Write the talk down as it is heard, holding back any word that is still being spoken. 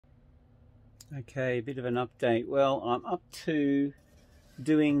Okay, a bit of an update. Well, I'm up to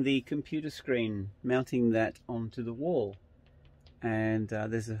doing the computer screen, mounting that onto the wall, and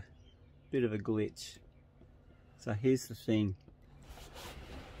there's a bit of a glitch. So here's the thing.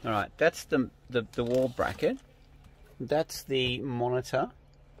 All right, that's the wall bracket. That's the monitor,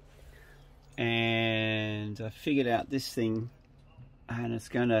 and I figured out this thing, and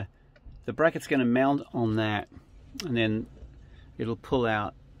the bracket's gonna mount on that, and then it'll pull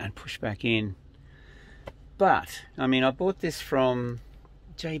out and push back in. But I mean, I bought this from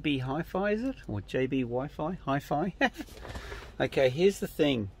JB Hi-Fi, is it? Or JB Wi-Fi? Hi-Fi? Okay, here's the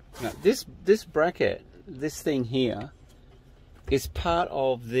thing. Now, this bracket, this thing here, is part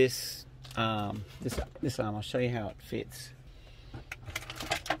of this this arm. I'll show you how it fits.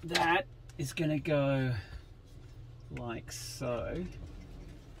 That is going to go like so,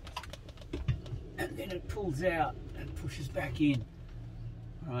 and then it pulls out and pushes back in.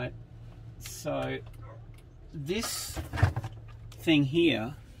 All right, so this thing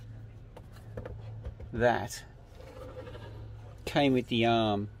here, that came with the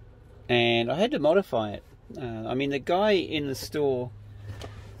arm, and I had to modify it. I mean, the guy in the store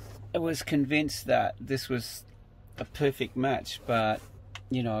was convinced that this was a perfect match, but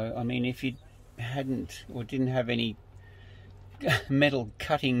you know, I mean, if you hadn't or didn't have any metal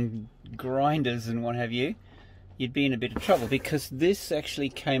cutting grinders and what have you, you'd be in a bit of trouble, because this actually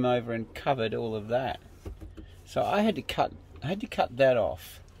came over and covered all of that. So I had to cut that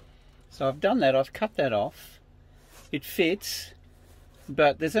off. So I've done that. I've cut that off. It fits,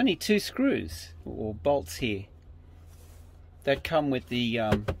 but there's only 2 screws or bolts here that come with the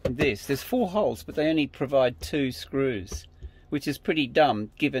this. There's 4 holes, but they only provide 2 screws, which is pretty dumb,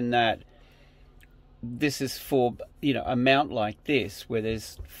 given that this is for, you know, a mount like this where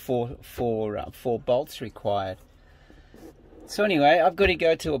there's four bolts required. So anyway, I've got to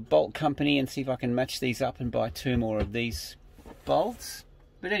go to a bolt company and see if I can match these up and buy 2 more of these bolts.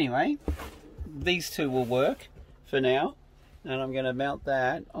 But anyway, these 2 will work for now, and I'm going to mount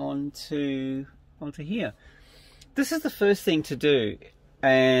that onto here. This is the first thing to do,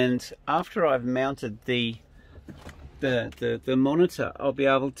 and after I've mounted the monitor, I'll be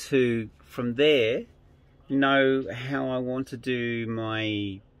able to, from there, know how I want to do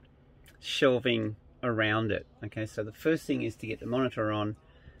my shelving around it. Okay, so the first thing is to get the monitor on,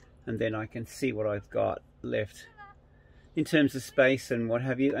 and then I can see what I've got left in terms of space and what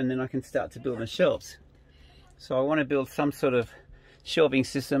have you, and then I can start to build my shelves. So I want to build some sort of shelving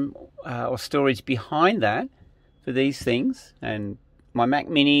system or storage behind that for these things, and my Mac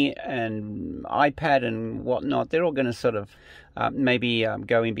Mini and iPad and whatnot, they're all going to sort of maybe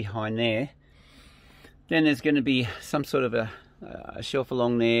go in behind there. Then there's going to be some sort of a shelf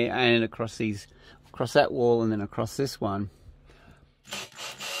along there, and across that wall, and then across this one.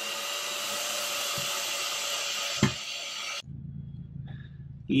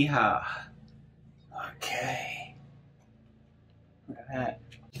 Yeehaw. Okay. Look at that.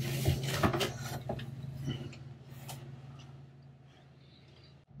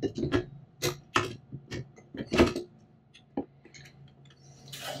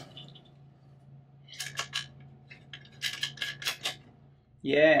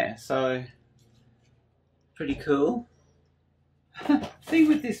 Yeah, so pretty cool. Thing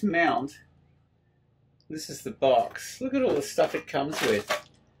with this mount, this is the box. Look at all the stuff it comes with.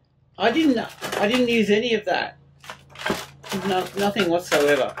 I didn't use any of that. Nothing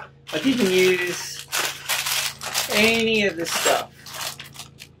whatsoever. I didn't use any of this stuff.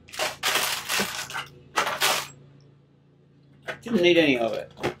 Didn't need any of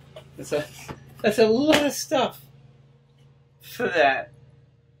it. That's a lot of stuff for that.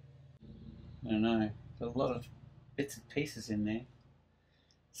 I don't know. There's a lot of bits and pieces in there.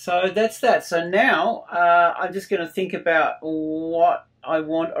 So that's that. So now I'm just going to think about what I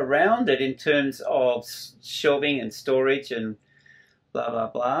want around it in terms of shelving and storage and blah blah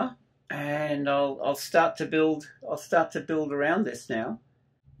blah. And I'll start to build. I'll start to build around this now.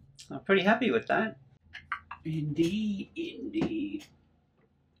 I'm pretty happy with that. Indeed, indeed.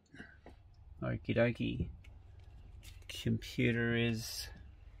 Okie dokie. Computer is.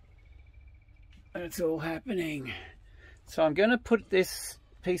 It's all happening. So I'm going to put this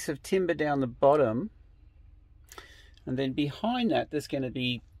piece of timber down the bottom, and then behind that there's going to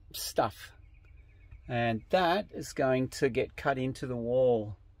be stuff, and that is going to get cut into the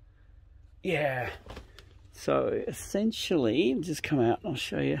wall. Yeah. So essentially, just come out and I'll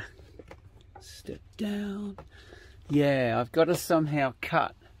show you. Step down. Yeah, I've got to somehow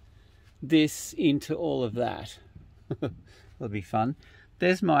cut this into all of that. That'll be fun.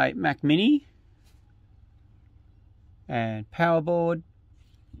 There's my Mac Mini and power board,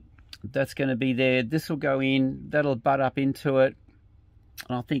 That's going to be there. This will go in, that'll butt up into it,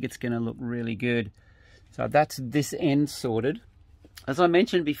 and I think it's going to look really good. So that's this end sorted. As I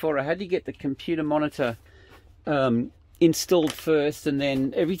mentioned before, I had to get the computer monitor installed first, and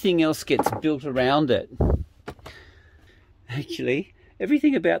then everything else gets built around it. Actually,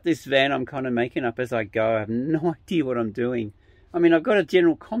 everything about this van I'm kind of making up as I go. I have no idea what I'm doing. I mean, I've got a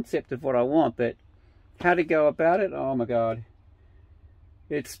general concept of what I want, but how to go about it, oh my God.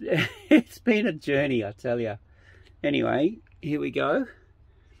 It's been a journey, I tell you. Anyway, here we go.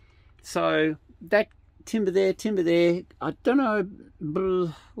 So that timber there, I don't know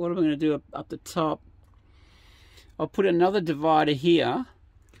what am I going to do up the top. I'll put another divider here,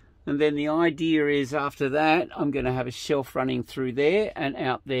 and then the idea is after that I'm going to have a shelf running through there and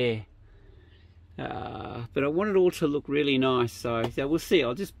out there. But I want it all to look really nice, so we'll see.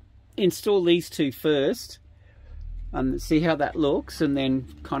 I'll just install these two first and see how that looks, and then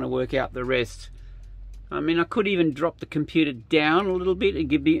kind of work out the rest. I mean, I could even drop the computer down a little bit and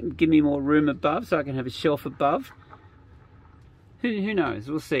give me more room above, so I can have a shelf above. Who knows?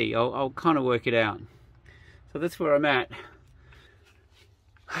 We'll see. I'll kind of work it out. So that's where I'm at.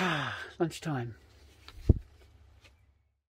 Lunchtime.